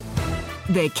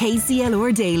The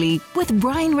KCLR Daily with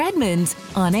Brian Redmond.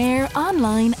 On air,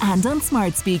 online and on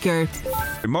smart speaker.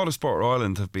 Motorsport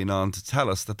Ireland have been on to tell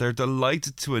us that they're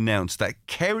delighted to announce that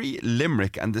Kerry,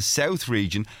 Limerick and the South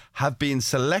region have been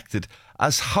selected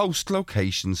as host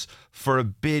locations for a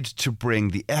bid to bring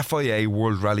the FIA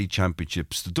World Rally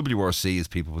Championships, the WRC as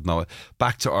people would know it,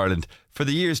 back to Ireland for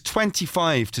the years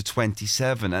 25 to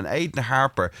 27. And Aiden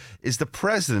Harper is the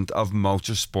president of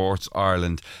Motorsport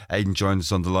Ireland. Aiden joins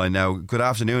us on the line now. Good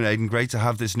afternoon, Aiden. Great to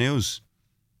have this news.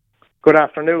 Good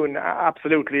afternoon.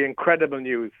 Absolutely incredible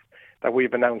news that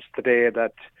we've announced today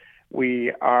that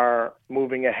we are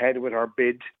moving ahead with our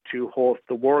bid to host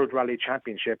the World Rally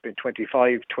Championship in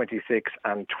 25, 26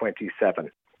 and 27.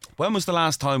 When was the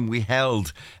last time we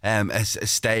held a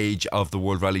stage of the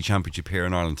World Rally Championship here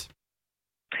in Ireland?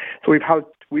 So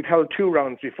we've held two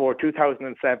rounds before,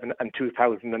 2007 and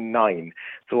 2009.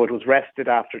 So it was rested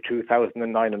after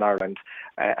 2009 in Ireland,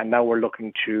 and now we're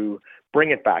looking to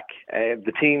bring it back.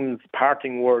 The team's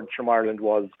parting words from Ireland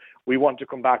was, we want to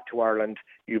come back to Ireland.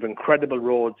 You have incredible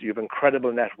roads, you have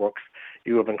incredible networks,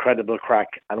 you have incredible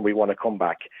crack, and we want to come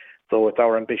back. So it's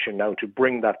our ambition now to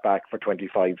bring that back for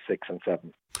 25, 6 and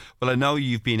 7. Well, I know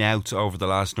you've been out over the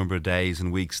last number of days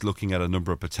and weeks looking at a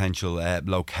number of potential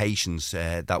locations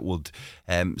that would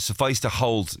suffice to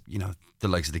hold, you know, the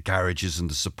likes of the garages and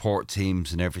the support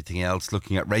teams and everything else,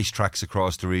 looking at racetracks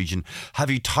across the region. Have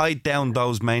you tied down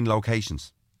those main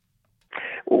locations?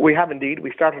 We have indeed.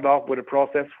 We started off with a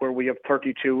process where we have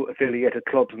 32 affiliated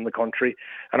clubs in the country,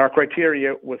 and our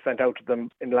criteria was sent out to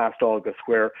them in last August,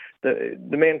 where the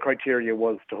main criteria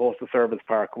was to host a service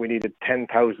park. We needed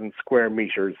 10,000 square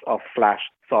metres of flat,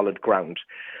 solid ground.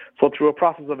 So through a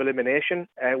process of elimination,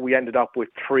 we ended up with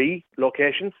 3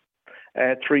 locations.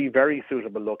 3 very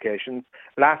suitable locations.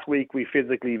 Last week we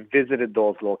physically visited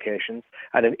those locations,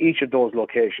 and in each of those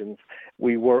locations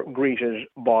we were greeted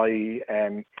by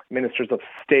ministers of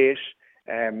state,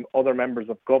 other members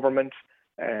of government,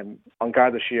 An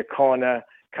Garda Síochána,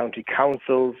 county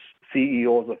councils,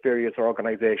 CEOs of various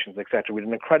organisations, etc. We had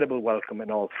an incredible welcome in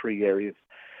all 3 areas.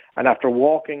 And after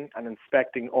walking and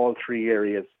inspecting all 3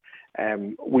 areas,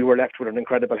 we were left with an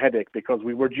incredible headache, because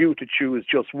we were due to choose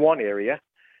just one area.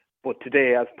 But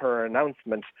today, as per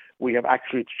announcement, we have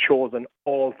actually chosen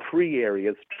all 3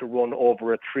 areas to run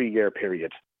over a 3-year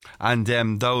period. And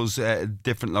those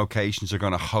different locations are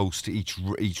going to host each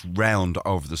round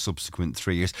over the subsequent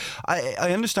 3 years.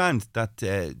 I understand that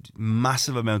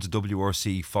massive amount of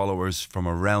WRC followers from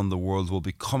around the world will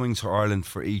be coming to Ireland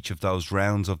for each of those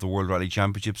rounds of the World Rally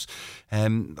Championships.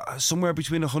 Somewhere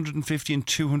between 150 and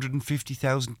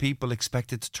 250,000 people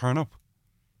expected to turn up.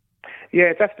 Yeah,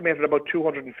 it's estimated about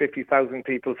 250,000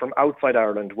 people from outside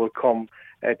Ireland will come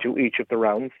to each of the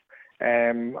rounds.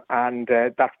 And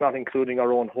that's not including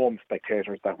our own home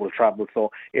spectators that will travel. So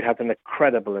it has an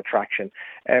incredible attraction.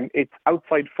 It's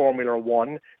outside Formula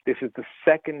One. This is the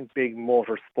second big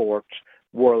motorsport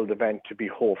world event to be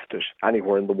hosted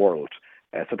anywhere in the world.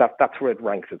 So that's where it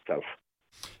ranks itself.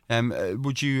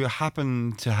 Would you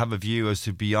happen to have a view as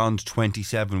to beyond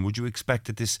 27? Would you expect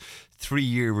that this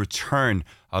 3-year return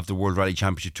of the World Rally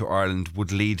Championship to Ireland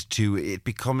would lead to it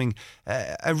becoming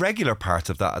a regular part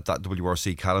of that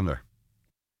WRC calendar?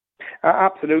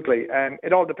 Absolutely.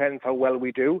 It all depends how well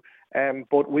we do.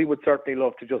 But we would certainly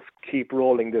love to just keep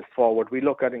rolling this forward. We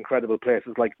look at incredible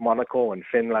places like Monaco and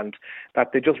Finland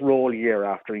that they just roll year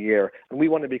after year. And we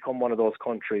want to become one of those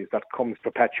countries that comes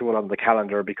perpetual on the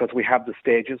calendar, because we have the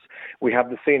stages, we have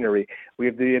the scenery, we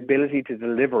have the ability to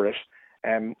deliver it.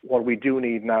 What we do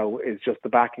need now is just the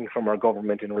backing from our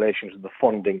government in relation to the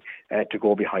funding to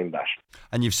go behind that.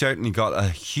 And you've certainly got a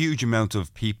huge amount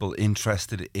of people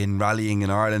interested in rallying in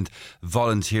Ireland,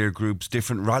 volunteer groups,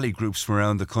 different rally groups from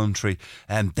around the country,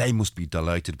 and they must be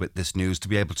delighted with this news to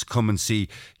be able to come and see,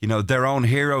 you know, their own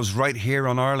heroes right here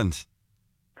on Ireland.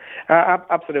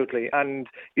 Absolutely. And,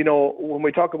 you know, when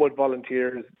we talk about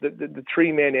volunteers, the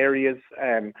 3 main areas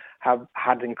have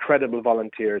had incredible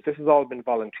volunteers. This has all been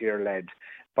volunteer-led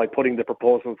by putting the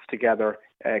proposals together,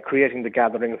 creating the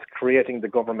gatherings, creating the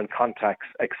government contacts,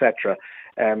 etc.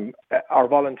 Our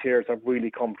volunteers have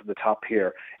really come to the top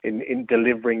here in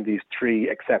delivering these 3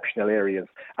 exceptional areas.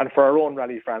 And for our own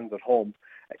rally fans at home,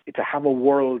 to have a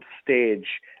world stage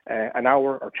an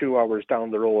hour or 2 hours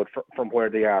down the road from where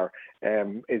they are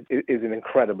is an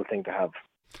incredible thing to have.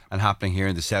 And happening here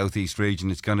in the southeast region,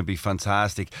 it's going to be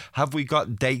fantastic. Have we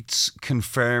got dates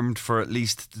confirmed for at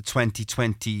least the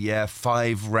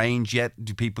 2025 range yet?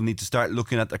 Do people need to start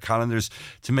looking at their calendars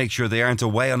to make sure they aren't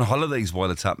away on holidays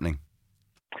while it's happening?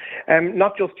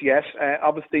 Not just yet.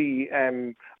 Obviously,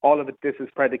 All of this is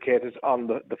predicated on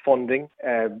the funding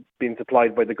being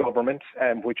supplied by the government,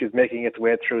 which is making its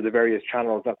way through the various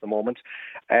channels at the moment.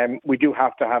 We do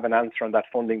have to have an answer on that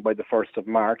funding by the 1st of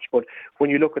March. But when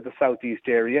you look at the southeast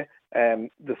area,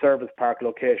 the service park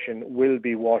location will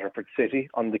be Waterford City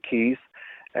on the Quays.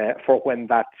 For when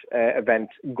that event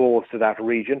goes to that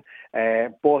region,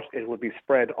 but it will be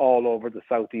spread all over the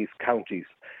southeast counties.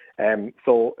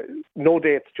 So no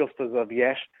dates just as of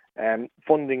yet.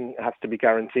 Funding has to be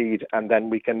guaranteed, and then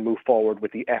we can move forward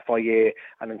with the FIA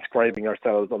and inscribing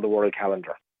ourselves on the world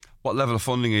calendar. What level of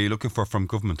funding are you looking for from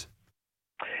government?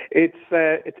 It's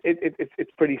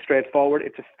pretty straightforward.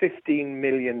 It's a 15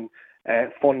 million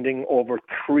funding over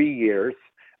 3 years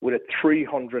with a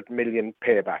 300 million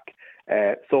payback.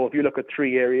 So if you look at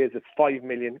 3 areas, it's 5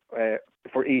 million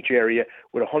for each area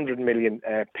with 100 million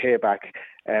payback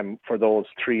for those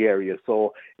 3 areas.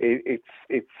 So it's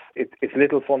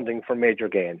little funding for major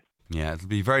gain. Yeah, it'll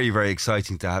be very, very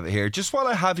exciting to have it here. Just while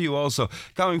I have you also,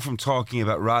 going from talking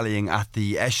about rallying at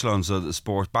the echelons of the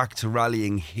sport back to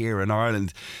rallying here in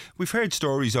Ireland, we've heard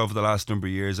stories over the last number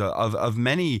of years of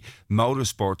many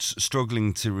motorsports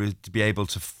struggling to be able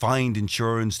to find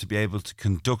insurance, to be able to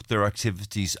conduct their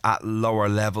activities at lower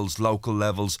levels, local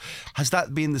levels. Has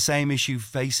that been the same issue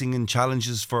facing and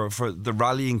challenges for the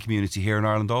rallying community here in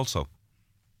Ireland also?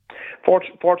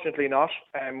 Fortunately not.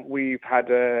 We've had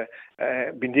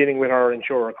been dealing with our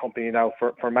insurance company now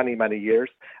for many, many years,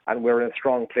 and we're in a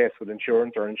strong place with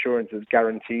insurance. Our insurance is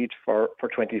guaranteed for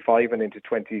 25 and into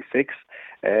 26.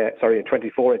 In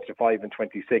 24, into 5 and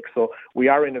 26. So we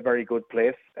are in a very good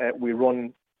place. We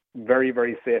run very,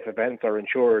 very safe events. Our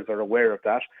insurers are aware of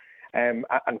that. And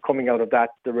coming out of that,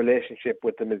 the relationship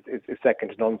with them is second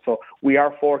to none. So we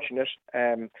are fortunate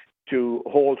to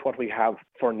hold what we have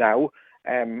for now.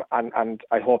 And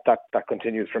I hope that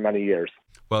continues for many years.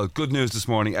 Well, good news this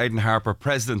morning. Aiden Harper,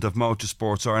 President of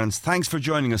Motorsport Ireland, thanks for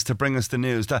joining us to bring us the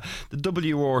news that the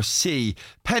WRC,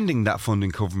 pending that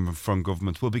funding from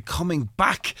government, will be coming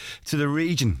back to the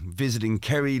region, visiting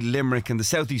Kerry, Limerick and the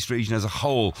South East region as a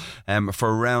whole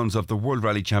for rounds of the World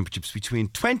Rally Championships between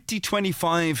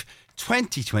 2025,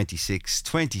 2026,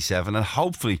 27 and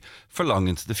hopefully for long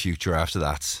into the future after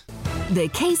that. The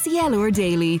KCLR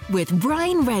Daily with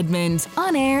Brian Redmond,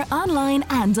 on air, online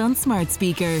and on smart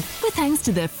speaker. With thanks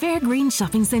to the Fairgreen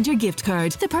Shopping Centre gift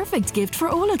card, the perfect gift for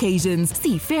all occasions.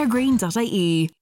 See fairgreen.ie.